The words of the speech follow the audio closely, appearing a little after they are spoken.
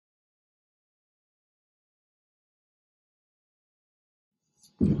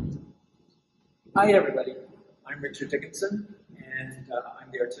Hi everybody, I'm Richard Dickinson and I'm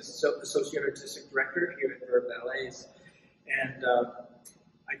the Associate Artistic Director here at Verb Ballets, and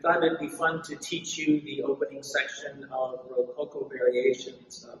I thought it'd be fun to teach you the opening section of Rococo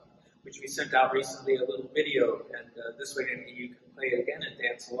Variations, which we sent out recently, a little video, and this way you can play it again and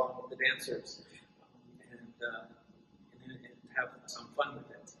dance along with the dancers and have some fun with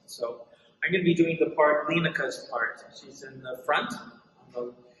it. So I'm going to be doing the part, Lenika's part. She's in the front.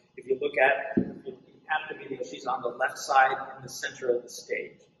 If you look at the video, she's on the left side in the center of the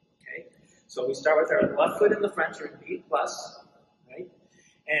stage. Okay, so we start with our left foot in the front, you're in B plus, right?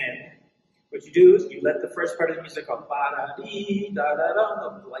 And what you do is you let the first part of the music go,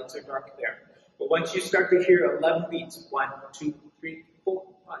 ba-da-dee-da-da-da, the lights are dark there. But once you start to hear 11 beats, 1, 2, 3, 4,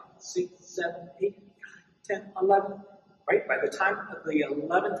 5, 6, 7, 8, 9, 10, 11, right? By the time of the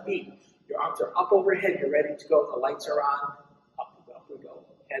 11th beat, your arms are up overhead, you're ready to go, the lights are on, up we go.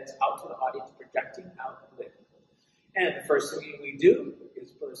 Heads out to the audience, projecting out, lift. And the first thing we do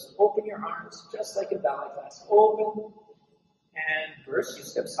is first open your arms, just like in ballet class. Open, and first you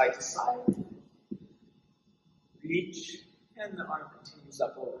step side to side, reach, and the arm continues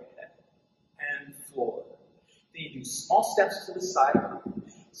up overhead, and forward. Then you do small steps to the side,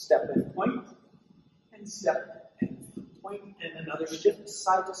 step and point, and step and point, and another shift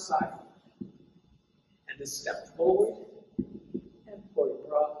side to side. And a step forward,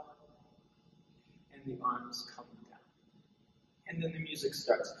 and the arms come down. And then the music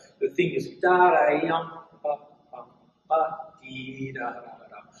starts. The thing is da-da-yum,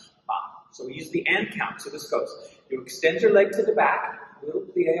 ba-ba-dee-da-da-da-ba. So we use the and count. So this goes. You extend your leg to the back, a little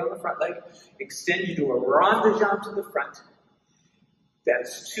plie on the front leg. Extend, you do a rond de jambe to the front.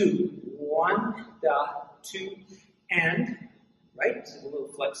 That's 2. 1, da, 2, and, right? So a little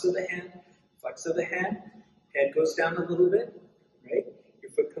flex of the hand, head goes down a little bit, right?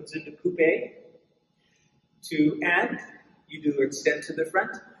 Your foot comes into coupe. 2 and, you do extend to the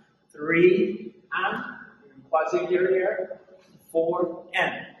front. 3 and, you're in quasi-derriere. 4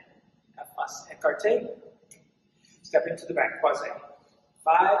 and, écarté, step into the back quasi.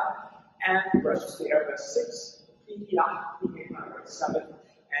 5 and, brushes the air. 6, 7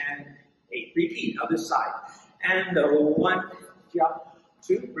 and 8. Repeat, other side. And 1,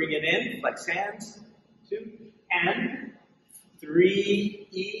 2, bring it in, flex hands. 2 and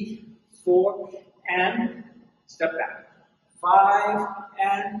 3, 4 and step back. 5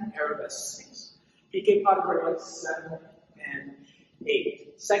 and arabesque. 6. Piqué pas de bras. 7 and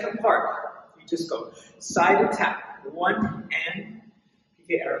 8. Second part, we just go side and tap. 1 and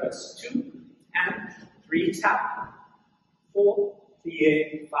piqué arabesque. 2 and 3 tap. 4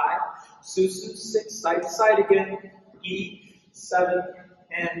 plie 5. Susu 6 side to side again. E 7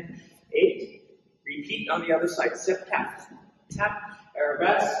 and 8. Repeat on the other side. Step tap. Tap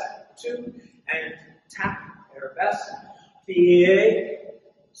arabesque. 2 and tap arabesque. Plie.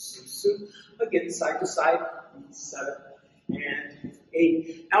 Susu. Again, side to side. 7 and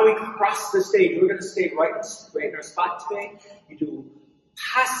 8. Now we cross the stage. We're going to stay right in our spot today. You do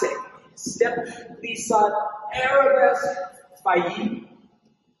passe. Step, glissade, arabesque, failli.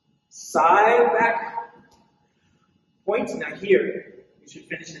 Side, back, point. Now here, we should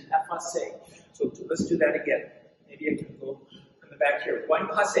finish in effacé. So let's do that again. Maybe I can go from the back here. 1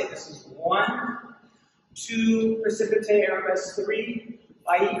 passé. This is 1, 2, precipité, arabesque, 3,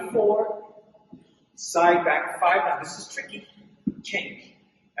 failli, 4, side, back, 5. Now this is tricky. Change.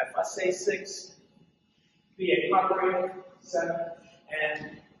 Effacé, 6, plie, pas 7,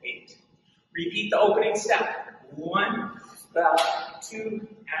 and 8. Repeat the opening step. 1, 2,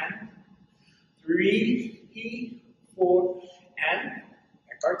 and 3, 4, and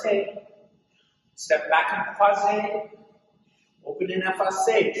écarté. Step back and croisé. Open in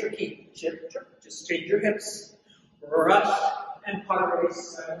effacé. Tricky. Chip, just change your hips. Rush and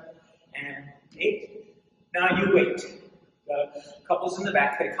pas 7 and 8. Now you wait. The couples in the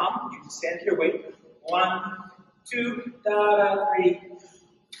back, they come. You can stand here, wait. 1, 2, 3,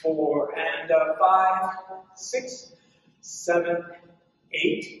 4, and 5, 6, 7, 8.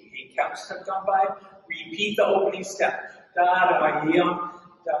 8 counts have gone by. Repeat the opening step. Yum,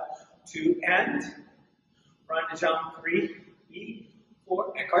 2 and rond de jambe 3, E,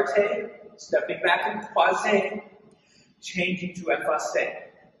 4, écarté, stepping back in croisé, changing to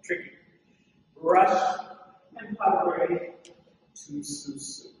effacé. Tricky. Brush and pas to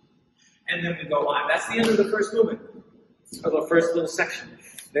susu. And then we go on. That's the end of the first movement, or the first little section.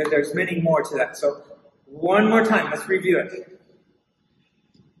 There's many more to that. So one more time, let's review it.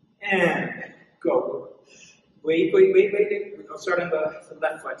 And go. Wait. We'll start on the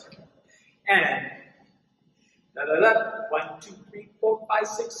left foot. And Da da da. 1, 2, 3, 4, 5,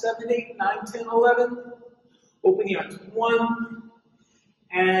 6, 7, 8, 9, 10, 11. Open the arms. 1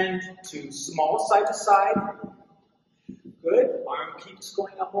 and 2. Small side to side. Good. Arm keeps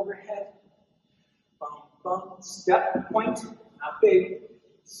going up overhead. Bum, bum. Step, point. Not big.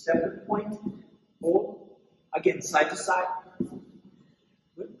 Step and point. Hold. Again, side to side.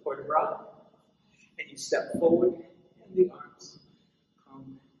 Good. Port de bras. And you step forward, and the arms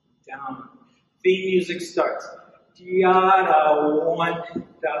come down. Theme music starts. Da, 1,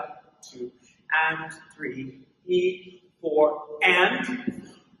 da, 2, and 3, E, 4, and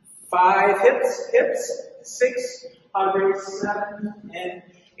 5, hips, 6, 7, and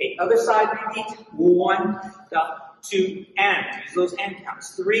 8. Other side, repeat. 1, da, 2, and. Use those and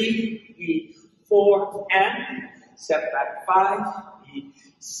counts. 3, E, 4, and. Step back. 5, E,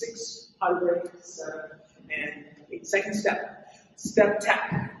 6, 7, and 8. Second step. Step,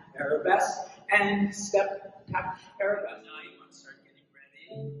 tap, arabesque, and step, tap, arabesque. Now you want to start getting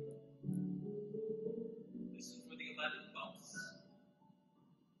ready. This is for the 11 bumps.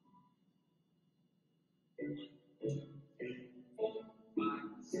 1, 2, 3, 4, 5,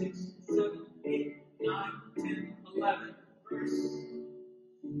 6, 7, 8, 9, 10, 11. First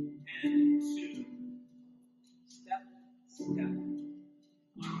and 2. Step, step.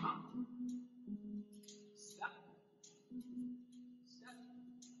 Arm up. Step, step.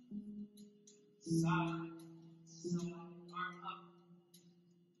 Side, side. Arm up.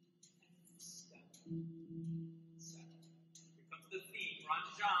 Step, step. Here comes the theme. Run,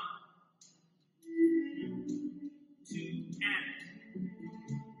 jump. 2 and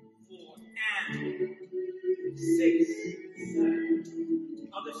 4 and 6, 7.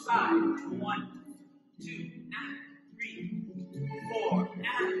 Other side. 1, 2 and 3, 4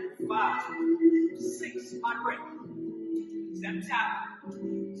 and 5, 6. On break. Step tap.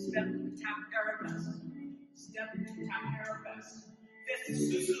 Step tap arabesque. Step tap arabesque. This is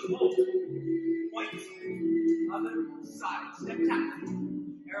Susu. Hold. Point. Other side. Step tap.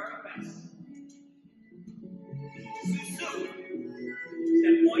 Arabesque. Susu.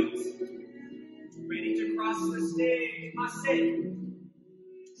 Step point. Ready to cross the stage. Masse.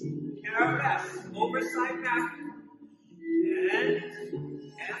 Arabesque. Over side back.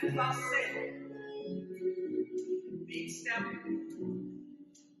 And passe. Beat step.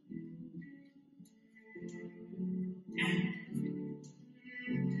 And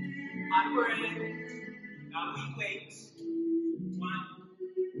on break. Now we wait. 1,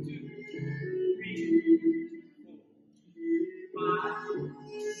 2, 3, 4, 5,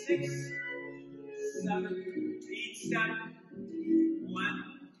 6, 7. Beat step. 1,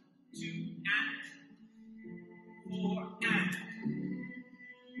 2, and 4, and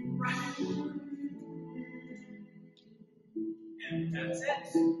right. And that's it.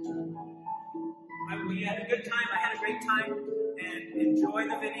 We had a good time. I had a great time. And enjoy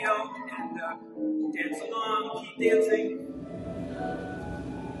the video and dance along. Keep dancing.